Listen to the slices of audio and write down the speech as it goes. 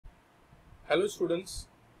Hello students,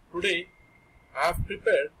 today I have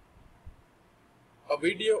prepared a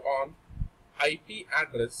video on IP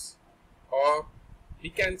address, or we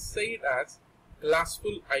can say it as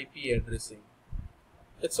classful IP addressing.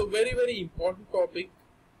 It's a very important topic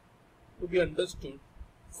to be understood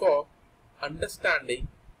for understanding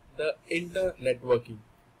the internetworking.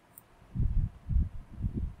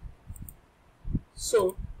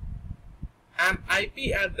 So an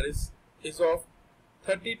IP address is of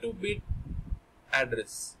 32-bit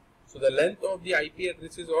address. So the length of the IP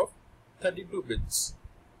address is of 32 bits.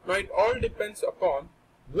 Now it all depends upon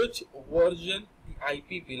which version the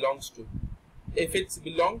IP belongs to. If it's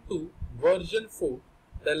belong to version 4,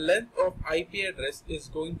 the length of IP address is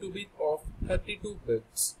going to be of 32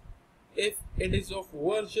 bits. If it is of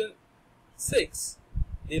version 6,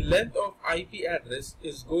 the length of IP address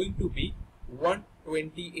is going to be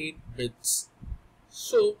 128 bits.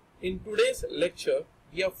 So in today's lecture,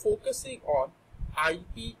 we are focusing on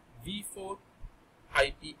IPv4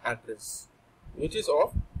 IP address, which is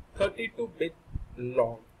of 32-bit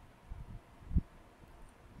long.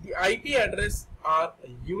 The IP address are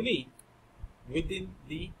unique within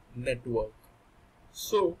the network.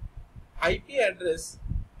 So IP address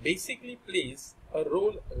basically plays a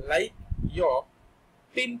role like your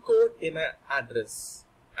PIN code in an address.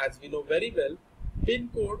 As we know very well, PIN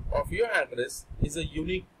code of your address is a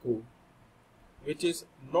unique code which is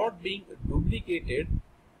not being duplicated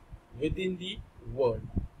within the world.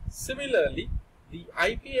 Similarly, the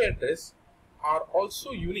IP address are also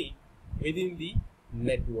unique within the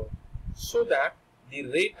network, so that the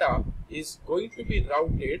data is going to be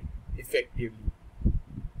routed effectively.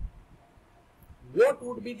 What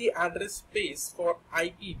would be the address space for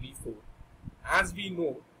IPv4? As we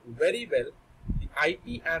know very well, the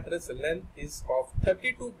IP address length is of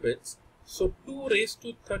 32 bits, so 2 raised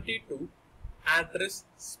to 32 address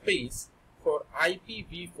space for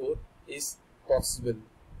IPv4 is possible.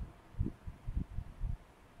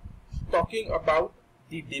 Talking about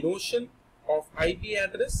the denotation of IP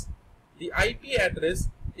address, the IP address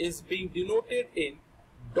is being denoted in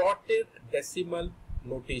dotted decimal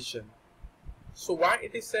notation. So why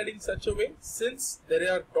it is said in such a way? Since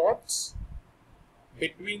there are dots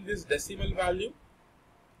between this decimal value,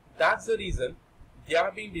 that's the reason they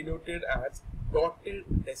are being denoted as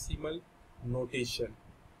dotted decimal notation.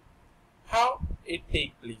 How it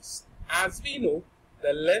take place? As we know,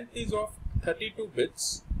 the length is of 32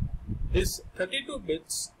 bits. These 32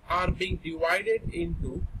 bits are being divided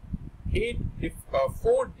into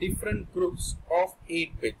 4 different groups of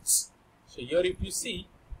 8 bits. So here if you see,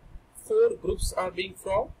 4 groups are being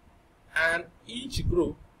formed and each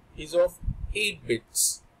group is of 8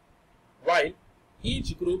 bits, while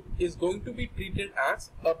each group is going to be treated as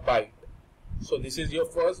a byte. So this is your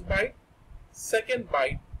first byte, second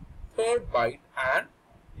byte, third byte and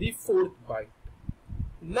the fourth byte.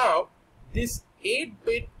 Now this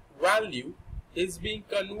 8-bit value is being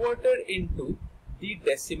converted into the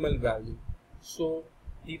decimal value. So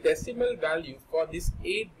the decimal value for this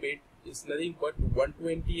 8-bit is nothing but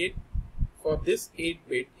 128. For this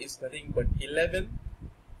 8-bit is nothing but 11.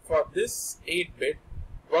 For this 8-bit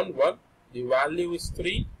 11, the value is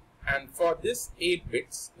 3. And for this 8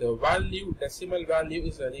 bits, the decimal value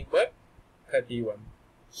is nothing but 31.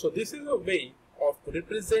 So this is a way of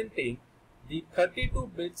representing the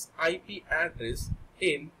 32 bits IP address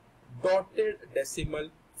in dotted decimal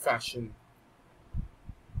fashion.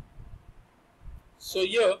 So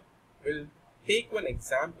here we'll take one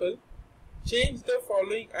example. Change the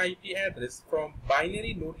following IP address from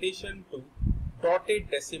binary notation to dotted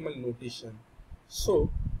decimal notation.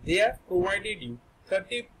 So they have provided you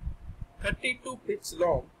 32 bits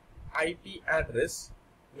long IP address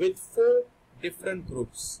with 4 different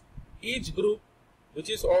groups. Each group, which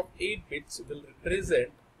is of 8 bits, will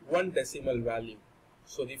represent one decimal value.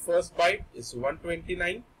 So the first byte is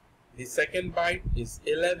 129, the second byte is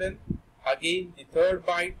 11, again the third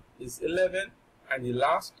byte is 11, and the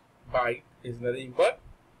last byte is nothing but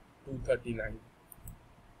 239.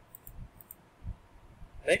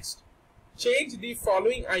 Next, change the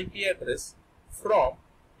following IP address from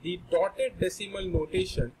the dotted decimal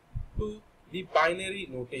notation to the binary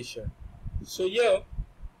notation. So here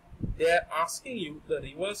they are asking you the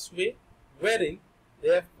reverse way, wherein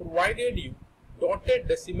they have provided you dotted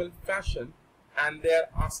decimal fashion and they are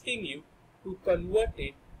asking you to convert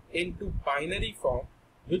it into binary form,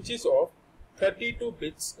 which is of 32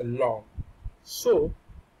 bits long. So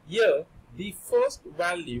here the first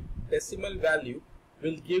value, decimal value,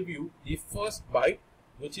 will give you the first byte,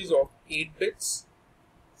 which is of 8 bits.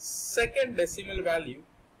 Second decimal value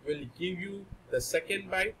will give you the second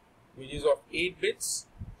byte, which is of 8 bits.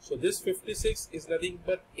 So this 56 is nothing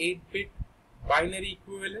but 8-bit binary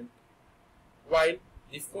equivalent, while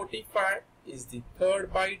the 45 is the 3rd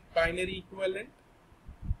byte binary equivalent,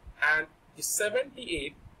 and the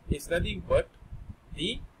 78 is nothing but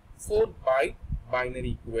the 4th byte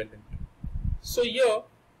binary equivalent. So here,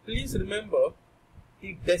 please remember,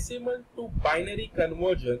 the decimal to binary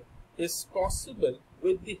conversion is possible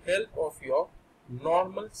with the help of your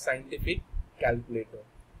normal scientific calculator.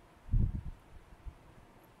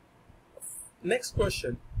 Next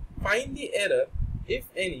question, find the error, if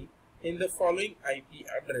any, in the following IP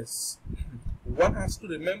address. One has to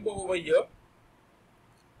remember over here,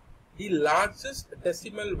 the largest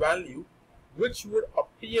decimal value which would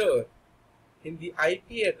appear in the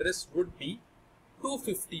IP address would be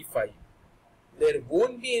 255. There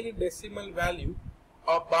won't be any decimal value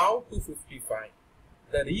above 255.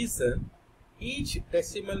 The reason, each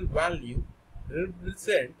decimal value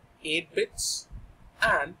represents 8 bits,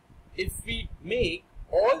 and if we make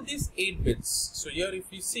all these 8 bits, so here if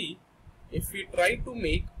you see, if we try to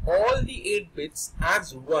make all the 8 bits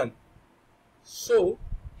as 1, so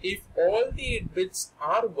if all the 8 bits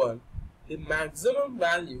are 1, the maximum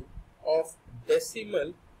value of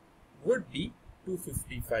decimal would be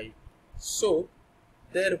 255. So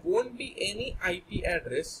there won't be any IP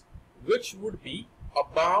address which would be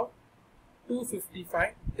above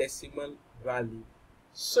 255 decimal value.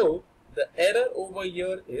 So the error over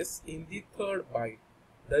here is in the 3rd byte.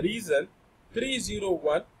 The reason,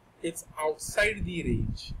 301 is outside the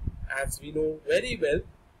range. As we know very well,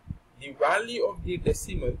 the value of the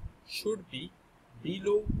decimal should be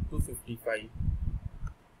below 255.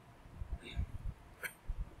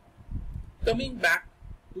 Coming back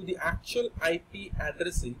to the actual IP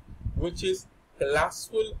addressing, which is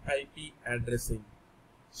classful IP addressing.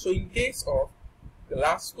 So in case of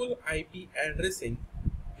classful IP addressing,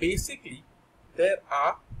 basically there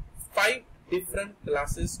are 5 different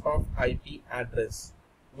classes of IP address,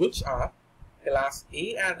 which are class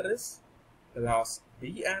A address, class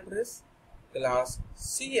B address, class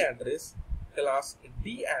C address, class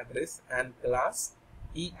D address, and class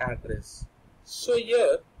E address. So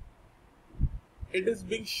here it is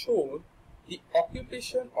being shown the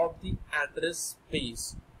occupation of the address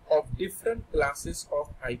space of different classes of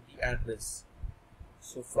IP address.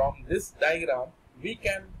 So from this diagram we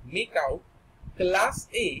can make out class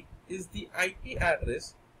A is the IP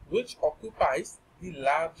address which occupies the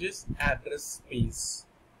largest address space,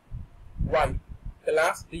 while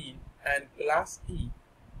class B and class E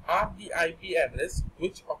are the IP address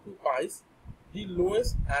which occupies the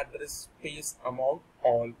lowest address space among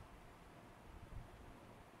all.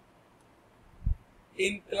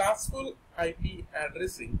 In classful IP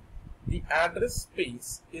addressing, the address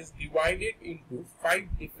space is divided into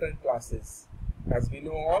 5 different classes. As we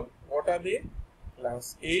know all, what are they?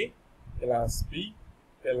 Class A, class B,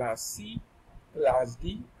 class C, class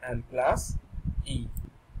D, and class E.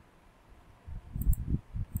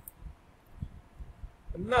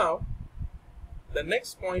 Now, the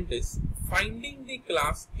next point is finding the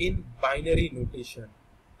class in binary notation.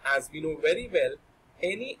 As we know very well,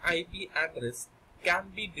 any IP address can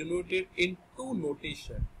be denoted in 2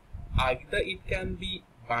 notation. Either it can be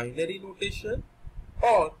binary notation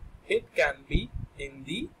or it can be in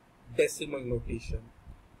the decimal notation.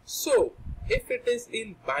 So if it is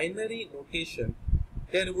in binary notation,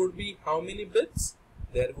 there would be how many bits?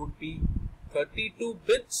 There would be 32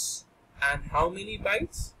 bits. And how many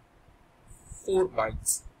bytes? 4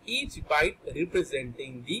 bytes. Each byte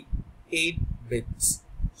representing the 8 bits.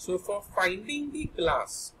 So for finding the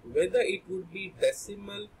class, whether it would be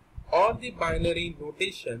decimal or the binary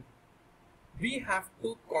notation, we have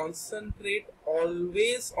to concentrate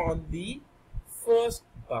always on the first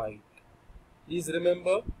byte. Please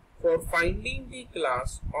remember, for finding the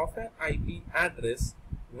class of an IP address,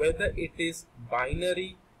 whether it is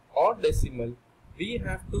binary or decimal, we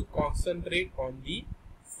have to concentrate on the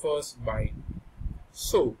first byte.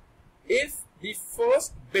 So if the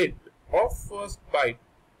first bit of first byte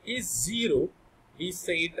is 0, we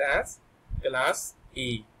say it as class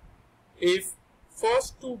A. If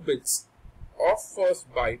first 2 bits of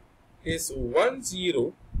first byte is 1,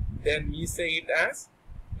 0, then we say it as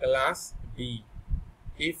class B.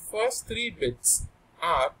 If first 3 bits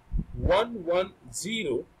are 1, 1,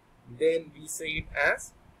 0, then we say it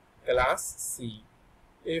as class C.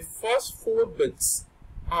 If first 4 bits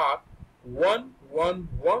are 1, 1,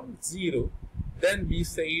 1, 0, then we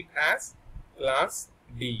say it as class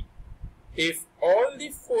D. If all the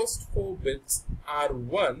first 4 bits are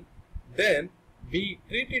 1, then we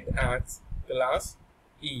treat it as class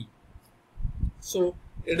E. So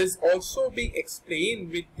it is also being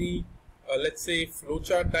explained with the let's say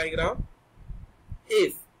flowchart diagram.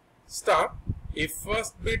 If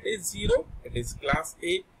first bit is 0, it is class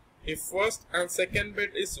A. If first and second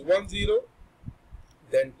bit is 1 0,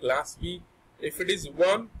 then class B. If it is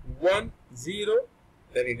 1 1 0,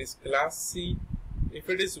 then it is class C. If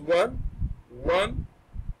it is 1 1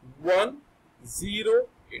 1 0,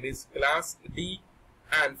 it is class D.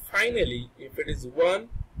 And finally, if it is 1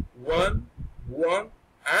 1 1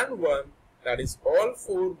 and 1, that is all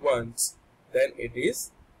 4 ones, then it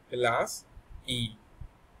is class E.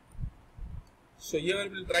 So here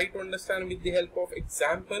we will try to understand with the help of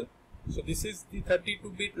example. So this is the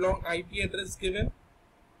 32-bit long IP address given,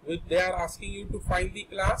 which they are asking you to find the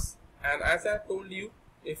class. And as I told you,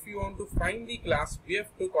 if you want to find the class, we have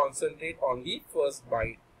to concentrate on the first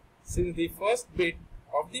byte. Since the first bit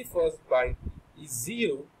of the first byte is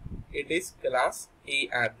 0, it is class A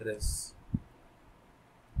address.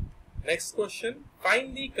 Next question,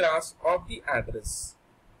 find the class of the address.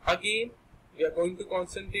 Again, we are going to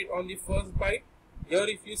concentrate on the first byte. Here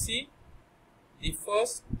if you see, the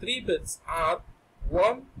first 3 bits are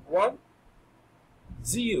 1 1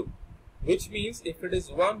 0, which means if it is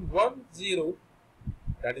 1 1 0,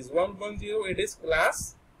 that is 1 1 0, it is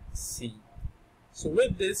class C. So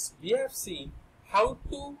with this, we have seen how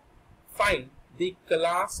to find the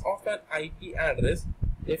class of an IP address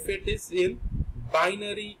if it is in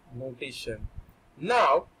binary notation.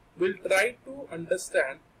 Now we'll try to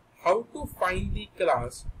understand how to find the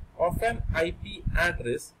class of an IP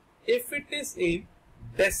address if it is in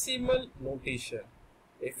decimal notation.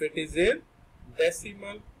 If it is in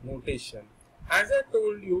decimal notation, as I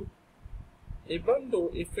told you, even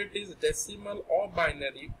though if it is decimal or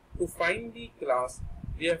binary, to find the class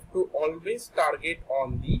we have to always target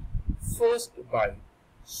on the first byte.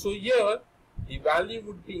 So here the value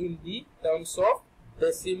would be in the terms of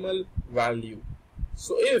decimal value.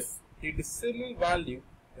 So if the decimal value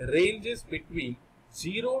ranges between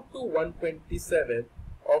 0 to 127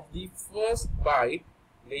 of the first byte,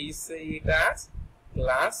 we say it as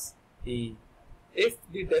class A. If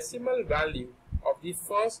the decimal value of the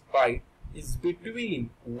first byte is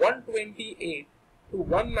between 128 to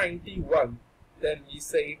 191, then we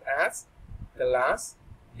say it as class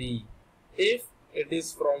B. If it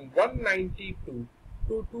is from 192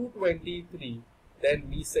 to 223, then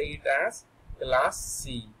we say it as class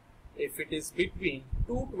C. If it is between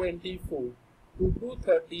 224 to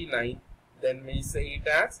 239, then we say it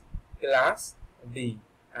as class D.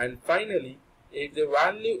 And finally, if the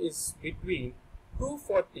value is between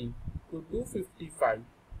 240 to 255,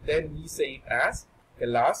 then we say it as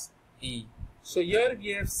class E. So here we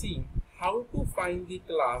have seen how to find the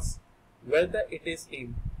class, whether it is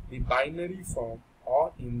in the binary form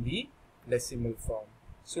or in the decimal form.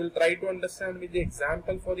 So we'll try to understand with the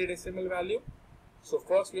example for the decimal value. So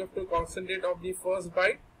first we have to concentrate on the first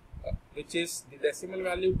byte, which is the decimal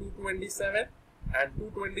value 227, and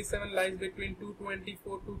 227 lies between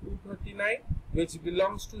 224 to 239, which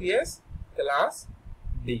belongs to, yes, class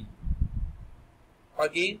D.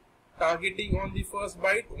 Again, targeting on the first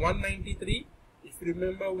byte 193. If you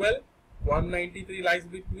remember well, 193 lies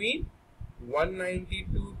between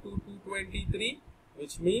 192 to 223,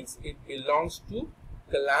 which means it belongs to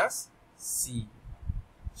class C.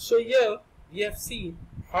 So here we have seen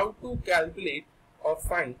how to calculate or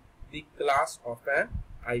find the class of an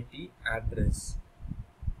IP address.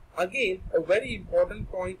 Again, a very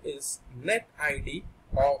important point is net ID,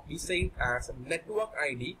 or we say it as network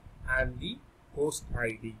ID, and the host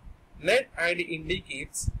ID. Net ID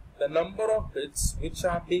indicates the number of bits which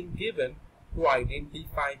are being given to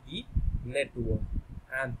identify the network,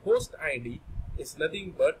 and host ID is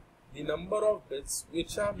nothing but the number of bits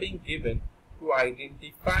which are being given to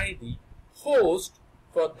identify the host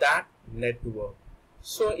for that network.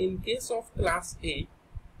 So in case of class A,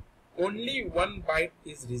 only 1 byte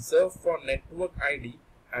is reserved for network ID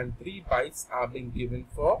and 3 bytes are being given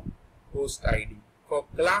for host ID. For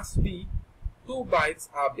class B, 2 bytes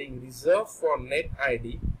are being reserved for net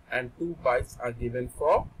ID and 2 bytes are given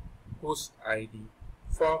for host ID.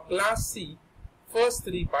 For class C, first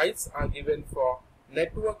 3 bytes are given for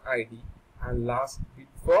network ID and last bit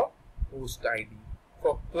for host ID.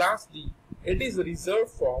 For class D, it is reserved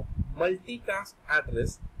for multicast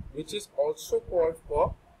address, which is also called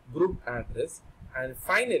for group address, and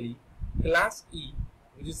finally class E,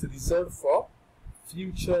 which is reserved for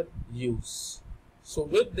future use. So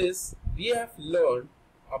with this, we have learned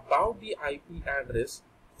about the IP address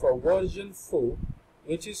for version 4,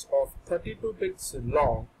 which is of 32 bits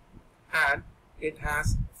long, and it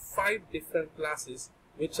has 5 different classes,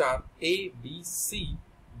 which are A, B, C,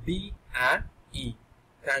 D and E.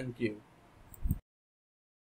 Thank you.